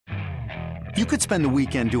You could spend the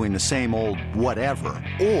weekend doing the same old whatever,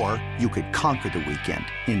 or you could conquer the weekend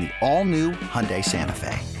in the all-new Hyundai Santa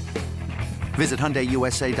Fe. Visit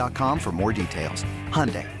HyundaiUSA.com for more details.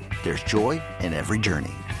 Hyundai, there's joy in every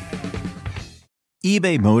journey.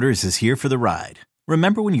 eBay Motors is here for the ride.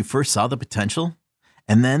 Remember when you first saw the potential?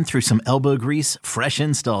 And then through some elbow grease, fresh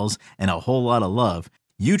installs, and a whole lot of love,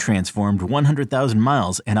 you transformed 100,000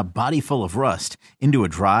 miles and a body full of rust into a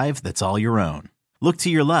drive that's all your own. Look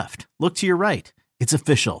to your left. Look to your right. It's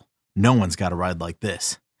official. No one's got a ride like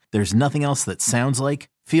this. There's nothing else that sounds like,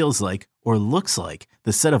 feels like, or looks like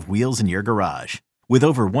the set of wheels in your garage. With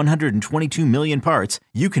over 122 million parts,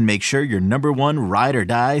 you can make sure your number one ride or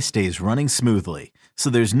die stays running smoothly.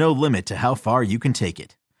 So there's no limit to how far you can take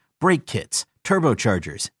it. Brake kits,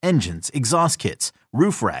 turbochargers, engines, exhaust kits,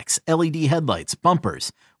 roof racks, LED headlights,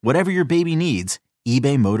 bumpers, whatever your baby needs,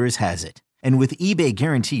 eBay Motors has it. And with eBay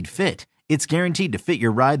Guaranteed Fit, it's guaranteed to fit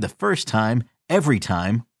your ride the first time, every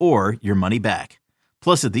time, or your money back.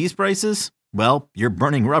 Plus, at these prices, well, you're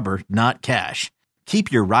burning rubber, not cash. Keep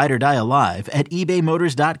your ride or die alive at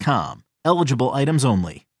ebaymotors.com. Eligible items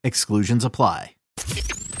only. Exclusions apply.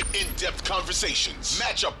 In-depth conversations,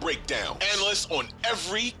 matchup breakdown, analysts on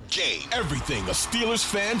every game. Everything a Steelers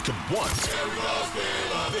fan could want.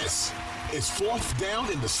 This is Fourth Down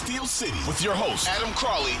in the Steel City with your hosts, Adam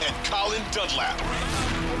Crawley and Colin Dunlap.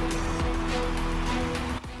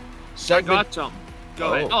 I got some.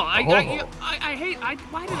 Go ahead. I hate.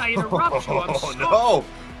 Why did I interrupt you? I'm sorry.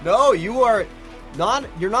 No, you're not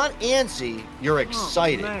antsy. You're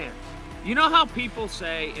excited. Oh, man. You know how people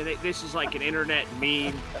say this is like an internet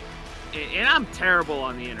meme, and I'm terrible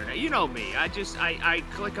on the internet. You know me. I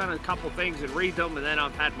click on a couple things and read them, and then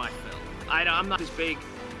I've had my fill. I'm not this big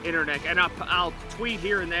internet, and I'll tweet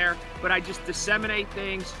here and there, but I just disseminate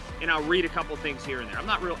things, and I'll read a couple things here and there. I'm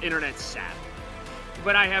not real internet savvy.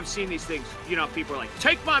 But I have seen these things, people are like,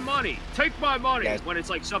 take my money, yes. When it's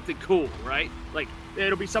like something cool, right? Like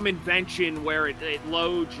it'll be some invention where it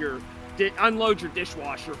unloads your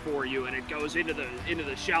dishwasher for you and it goes into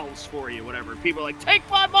the shelves for you, whatever. People are like, take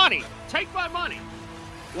my money.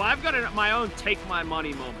 Well, I've got my own take my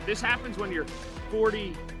money moment. This happens when you're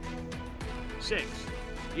 46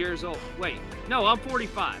 years old. Wait, no, I'm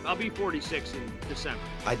 45. I'll be 46 in December.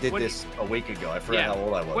 I did this a week ago. I forgot how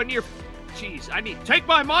old I was. When you're take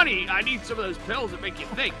my money. I need some of those pills that make you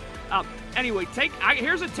think. Anyway,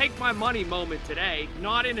 here's a take my money moment today,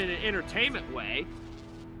 not in an entertainment way.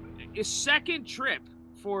 A second trip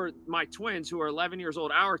for my twins, who are 11 years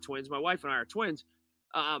old, our twins, my wife and I are twins.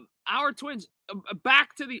 Our twins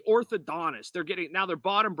back to the orthodontist. They're getting now their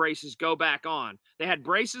bottom braces go back on. They had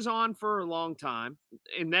braces on for a long time,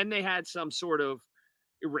 and then they had some sort of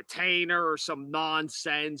retainer or some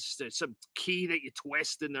nonsense, some key that you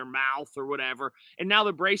twist in their mouth or whatever, and now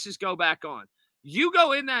the braces go back on. You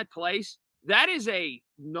go in that place, that is a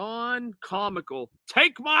non-comical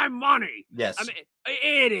take my money. Yes, I mean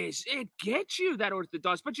it gets you, that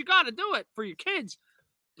orthodontist, but you got to do it for your kids.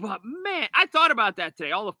 But man, I thought about that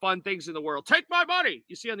today, all the fun things in the world. Take my money,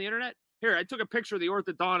 you see on the internet. Here, I took a picture of the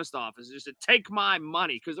orthodontist office. Just to take my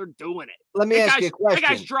money because they're doing it. Let me ask you a question. That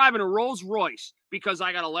guy's driving a Rolls Royce because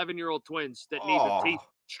I got 11-year-old twins that need their teeth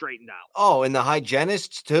straightened out. Oh, and the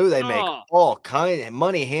hygienists too. They make all kind of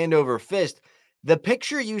money hand over fist. The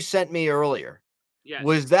picture you sent me earlier,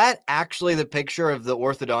 was that actually the picture of the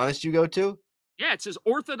orthodontist you go to? Yeah, it says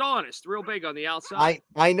orthodontist real big on the outside.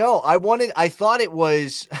 I know. I thought it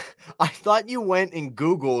was, I thought you went and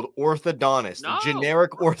Googled orthodontist,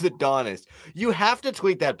 generic orthodontist. You have to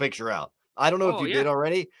tweet that picture out. I don't know if you did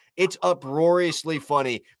already. It's uproariously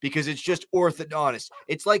funny because it's just orthodontist.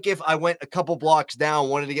 It's like if I went a couple blocks down,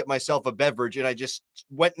 wanted to get myself a beverage, and I just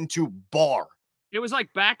went into bar. It was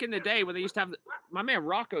like back in the day when they used to have my man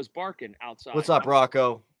Rocco's barking outside. What's up,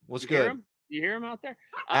 Rocco? What's good? You hear him out there?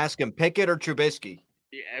 Ask him, Pickett or Trubisky?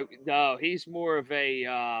 Yeah, no, he's more of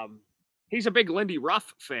a he's a big Lindy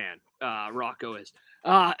Ruff fan. Rocco is.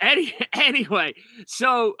 Anyway,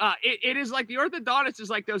 so it is like the orthodontist is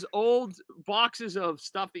like those old boxes of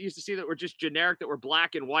stuff that you used to see that were just generic, that were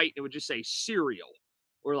black and white. It would just say cereal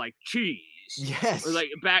or like cheese, yes, or like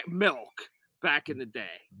milk back in the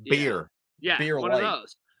day, beer, beer, one light. Of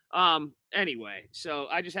those. Anyway, so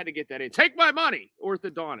I just had to get that in. Take my money,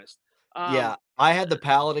 orthodontist. Yeah, I had the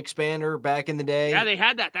palate expander back in the day. Yeah, they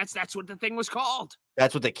had that. That's what the thing was called.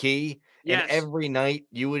 That's what the key. Yes. And every night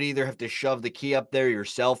you would either have to shove the key up there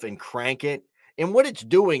yourself and crank it. And what it's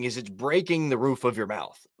doing is it's breaking the roof of your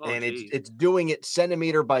mouth. And it's doing it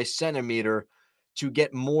centimeter by centimeter to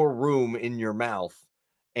get more room in your mouth.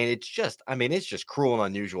 And it's just cruel and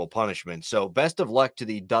unusual punishment. So best of luck to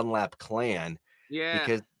the Dunlap clan. Yeah.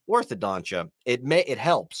 Because orthodontia. It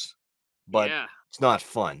helps, but it's not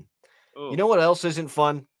fun. Ooh. You know what else isn't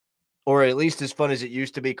fun? Or at least as fun as it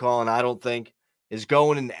used to be, Colin, I don't think, is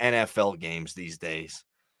going in NFL games these days.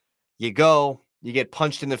 You go, you get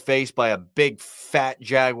punched in the face by a big, fat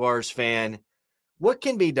Jaguars fan. What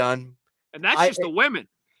can be done? And that's just the women.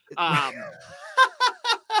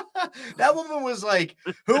 That woman was like,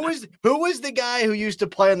 who was the guy who used to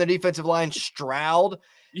play on the defensive line? Stroud.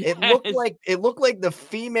 Yes. It looked like the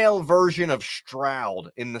female version of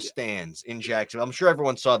Stroud in the stands in Jacksonville. I'm sure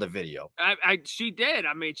everyone saw the video. She did.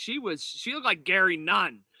 I mean, she looked like Gary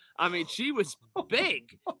Nunn. I mean, she was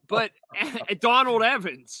big, but Donald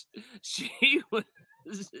Evans, she was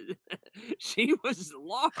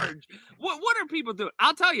large. What are people doing?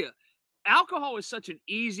 I'll tell you, alcohol is such an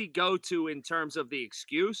easy go-to in terms of the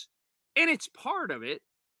excuse, and it's part of it,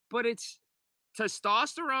 but it's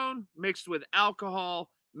testosterone mixed with alcohol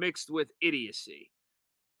mixed with idiocy.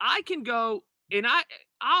 I can go and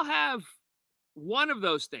I'll have one of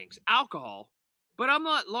those things, alcohol, but I'm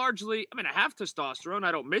not largely, I have testosterone.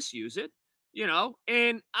 I don't misuse it,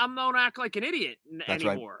 and I don't act like an idiot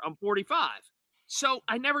anymore. Right. I'm 45. So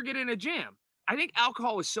I never get in a jam. I think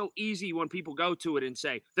alcohol is so easy when people go to it and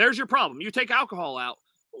say, there's your problem. You take alcohol out.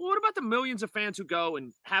 What about the millions of fans who go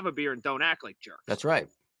and have a beer and don't act like jerks? That's right.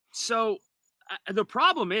 So the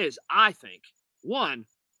problem is, I think, one,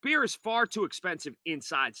 beer is far too expensive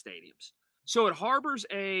inside stadiums. So it harbors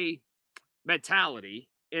a mentality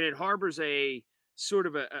and it harbors a sort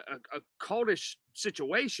of a cultish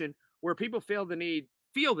situation where people feel the need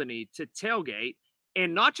to tailgate,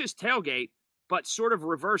 and not just tailgate, but sort of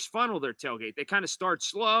reverse funnel their tailgate. They kind of start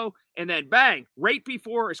slow and then bang, right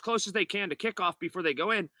before, as close as they can to kickoff before they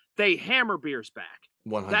go in, they hammer beers back.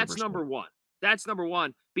 100%. That's number one. That's number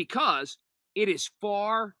one, because it is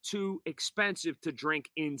far too expensive to drink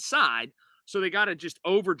inside. So they got to just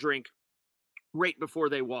overdrink right before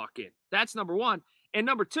they walk in. That's number one. And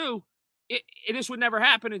number two, this would never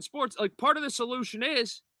happen in sports. Like, part of the solution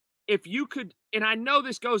is, if you could, and I know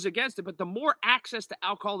this goes against it, but the more access to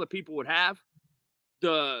alcohol that people would have,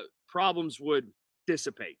 the problems would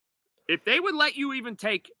dissipate. If they would let you even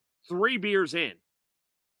take 3 beers in,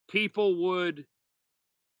 people would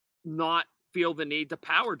not feel the need to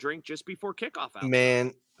power drink just before kickoff hour.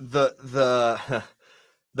 Man, the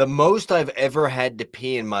most I've ever had to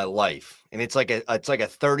pee in my life, and it's like a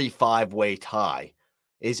 35-way tie,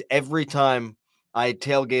 is every time I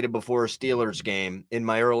tailgated before a Steelers game in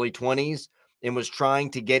my early 20s and was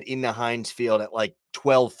trying to get into Heinz Field at like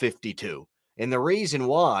 12:52. And the reason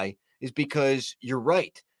why is because you're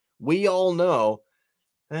right. We all know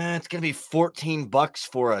it's going to be $14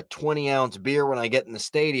 for a 20-ounce beer when I get in the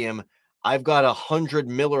stadium. I've got 100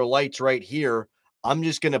 Miller Lights right here. I'm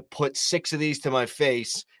just going to put 6 of these to my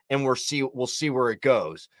face, and we'll see where it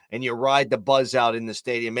goes. And you ride the buzz out in the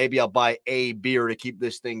stadium. Maybe I'll buy a beer to keep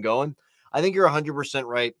this thing going. I think you're 100%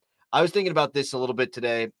 right. I was thinking about this a little bit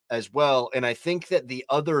today as well, and I think that the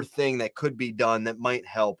other thing that could be done that might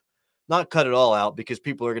help, not cut it all out because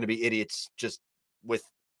people are going to be idiots just with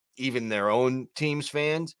even their own team's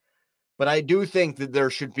fans, but I do think that there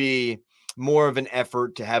should be more of an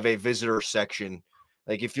effort to have a visitor section.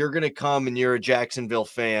 Like, if you're going to come and you're a Jacksonville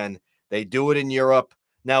fan, they do it in Europe.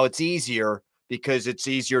 Now it's easier because it's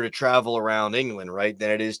easier to travel around England, right, than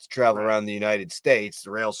it is to travel around the United States,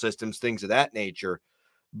 the rail systems, things of that nature.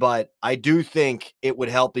 But I do think it would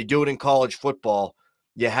help. They do it in college football.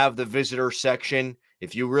 You have the visitor section.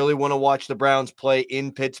 If you really want to watch the Browns play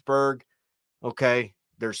in Pittsburgh, okay,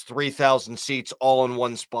 there's 3,000 seats all in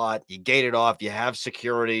one spot. You gate it off. You have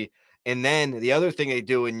security. And then the other thing they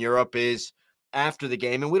do in Europe is after the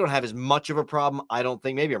game, and we don't have as much of a problem, I don't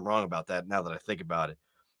think. Maybe I'm wrong about that now that I think about it.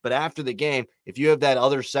 But after the game, if you have that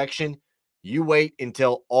other section, you wait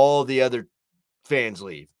until all the other fans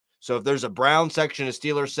leave. So if there's a Brown section, a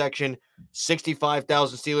Steelers section,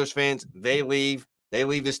 65,000 Steelers fans, they leave. They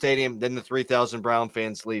leave the stadium, then the 3,000 Brown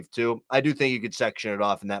fans leave too. I do think you could section it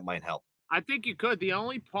off, and that might help. I think you could. The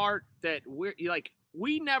only part that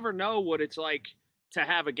we never know what it's like to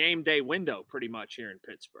have a game day window pretty much here in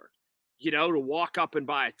Pittsburgh, to walk up and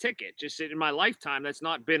buy a ticket. Just in my lifetime, that's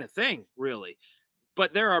not been a thing really.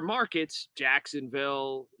 But there are markets,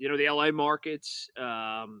 Jacksonville, the LA markets, there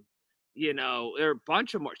are a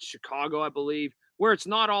bunch of markets, Chicago, I believe, where it's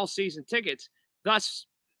not all season tickets. Thus,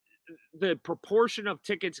 the proportion of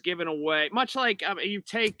tickets given away, much like you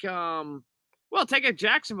take, take a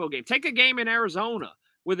Jacksonville game, take a game in Arizona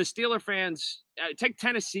where the Steeler fans, take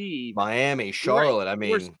Tennessee, Miami, Charlotte.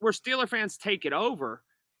 Where Steeler fans take it over.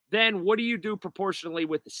 Then what do you do proportionally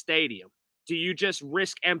with the stadium? Do you just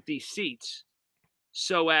risk empty seats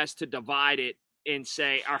so as to divide it and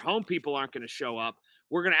say our home people aren't going to show up.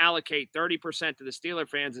 We're going to allocate 30% to the Steeler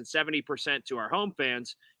fans and 70% to our home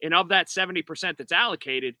fans. And of that 70% that's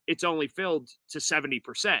allocated, it's only filled to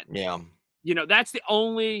 70%. Yeah. That's the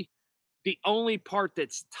only part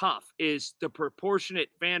that's tough is the proportionate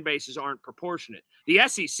fan bases aren't proportionate. The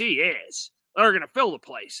SEC is. They're going to fill the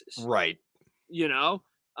places. Right.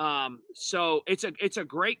 So it's a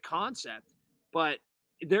great concept, but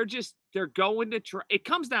they're going to try. It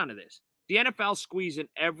comes down to this. The NFL squeezing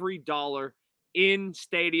every dollar in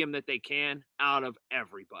stadium that they can out of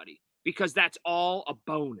everybody because that's all a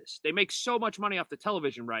bonus. They make so much money off the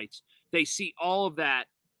television rights. They see all of that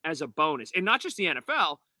as a bonus, and not just the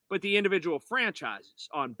NFL, but the individual franchises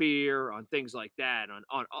on beer, on things like that,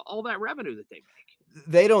 on all that revenue that they make.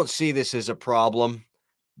 They don't see this as a problem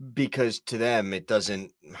because to them, it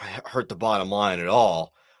doesn't hurt the bottom line at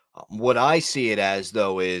all. What I see it as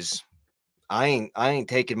though is I ain't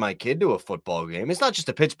taking my kid to a football game. It's not just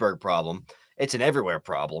a Pittsburgh problem. It's an everywhere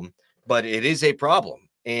problem, but it is a problem.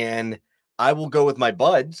 And I will go with my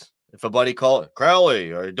buds. If a buddy calls,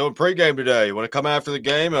 Crowley, are you doing pregame today? You want to come after the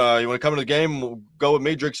game? You want to come to the game? We'll go with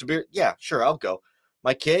me, drink some beer? Yeah, sure, I'll go.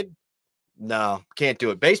 My kid? No, can't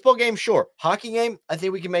do it. Baseball game? Sure. Hockey game? I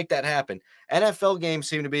think we can make that happen. NFL games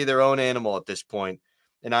seem to be their own animal at this point,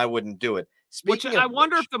 and I wouldn't do it. I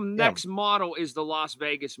wonder if the next model is the Las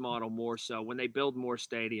Vegas model more so when they build more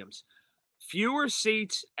stadiums. Fewer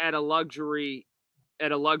seats at a luxury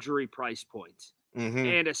price point. Mm-hmm.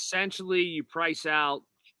 And essentially you price out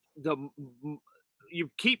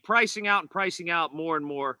you keep pricing out more and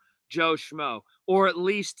more Joe Schmo, or at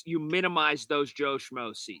least you minimize those Joe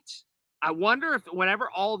Schmo seats. I wonder if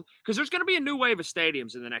because there's going to be a new wave of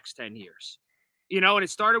stadiums in the next 10 years, and it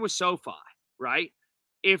started with SoFi, right?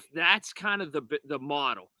 If that's kind of the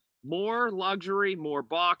model, more luxury, more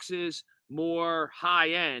boxes, more high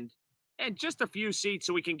end, and just a few seats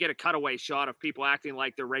so we can get a cutaway shot of people acting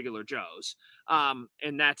like they're regular Joes.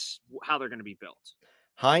 And that's how they're going to be built.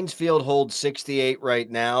 Heinz Field holds 68 right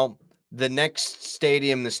now. The next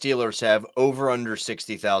stadium the Steelers have under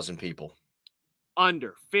 60,000 people.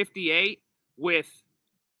 Under 58 with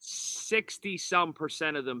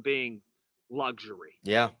 60% of them being luxury.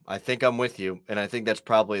 Yeah, I think I'm with you, and I think that's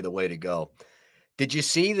probably the way to go. Did you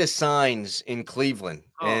see the signs in Cleveland?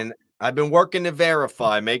 Oh. And I've been working to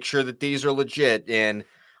verify, make sure that these are legit, and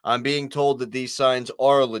I'm being told that these signs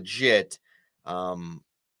are legit.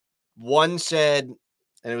 One said,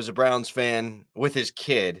 and it was a Browns fan with his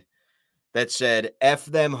kid, that said, F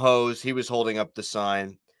them hoes. He was holding up the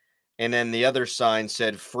sign. And then the other sign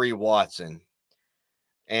said, Free Watson.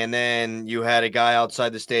 And then you had a guy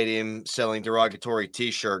outside the stadium selling derogatory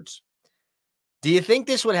T-shirts. Do you think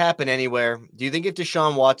this would happen anywhere? Do you think if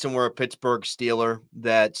Deshaun Watson were a Pittsburgh Steeler,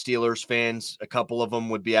 that Steelers fans, a couple of them,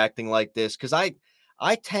 would be acting like this? Because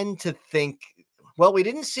I tend to think, well, we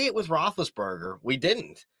didn't see it with Roethlisberger. We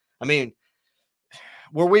didn't. I mean,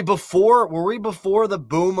 were we before the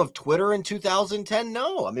boom of Twitter in 2010?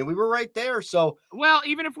 No. I mean, we were right there. So, well,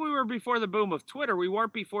 even if we were before the boom of Twitter, we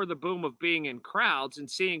weren't before the boom of being in crowds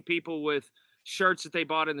and seeing people with shirts that they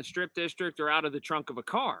bought in the strip district or out of the trunk of a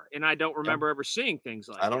car. And I don't remember ever seeing things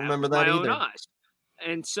like that. I don't remember that either. Own eyes.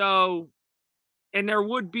 And so, and there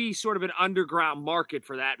would be sort of an underground market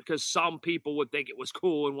for that because some people would think it was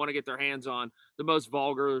cool and want to get their hands on the most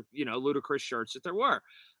vulgar, ludicrous shirts that there were.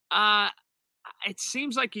 It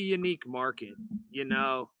seems like a unique market,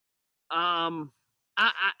 I'll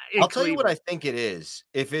tell you what I think it is.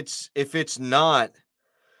 If it's not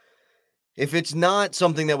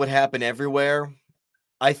something that would happen everywhere,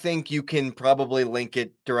 I think you can probably link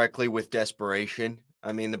it directly with desperation.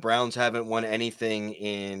 I mean, the Browns haven't won anything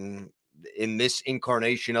in this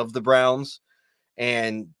incarnation of the Browns,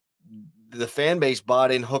 and the fan base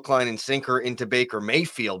bought in hook, line, and sinker into Baker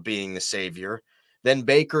Mayfield being the savior. Then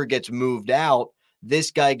Baker gets moved out.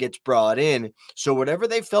 This guy gets brought in. So whatever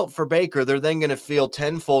they felt for Baker, they're then going to feel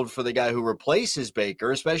tenfold for the guy who replaces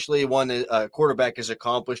Baker, especially one quarterback as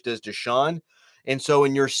accomplished as Deshaun. And so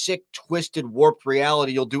in your sick, twisted, warped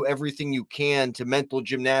reality, you'll do everything you can to mental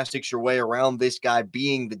gymnastics your way around this guy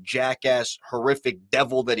being the jackass, horrific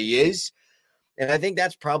devil that he is. And I think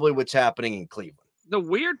that's probably what's happening in Cleveland. The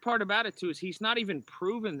weird part about it, too, is he's not even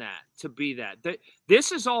proven that to be that.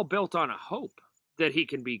 This is all built on a hope that he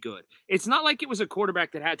can be good. It's not like it was a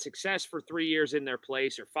quarterback that had success for 3 years in their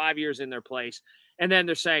place or 5 years in their place. And then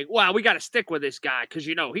they're saying, well, we got to stick with this guy because,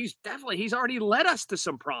 he's already led us to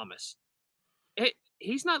some promise.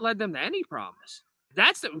 He's not led them to any promise.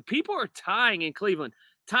 People are tying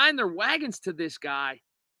their wagons to this guy,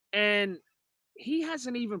 and he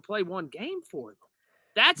hasn't even played one game for them.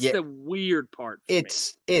 That's the weird part for me.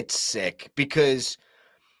 It's sick because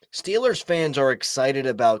Steelers fans are excited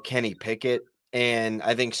about Kenny Pickett, and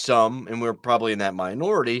I think some, and we're probably in that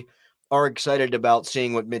minority, are excited about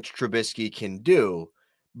seeing what Mitch Trubisky can do.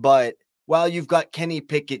 But while you've got Kenny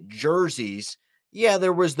Pickett jerseys, yeah,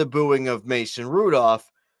 there was the booing of Mason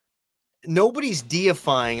Rudolph. Nobody's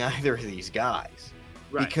deifying either of these guys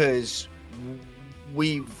because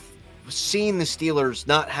we've seen the Steelers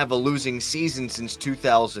not have a losing season since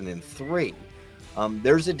 2003.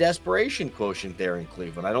 There's a desperation quotient there in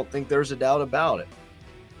Cleveland. I don't think there's a doubt about it.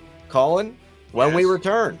 Colin, when we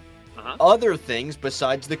return, other things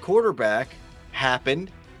besides the quarterback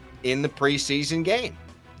happened in the preseason game.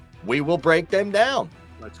 We will break them down.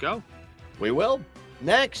 Let's go. We will.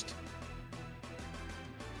 Next.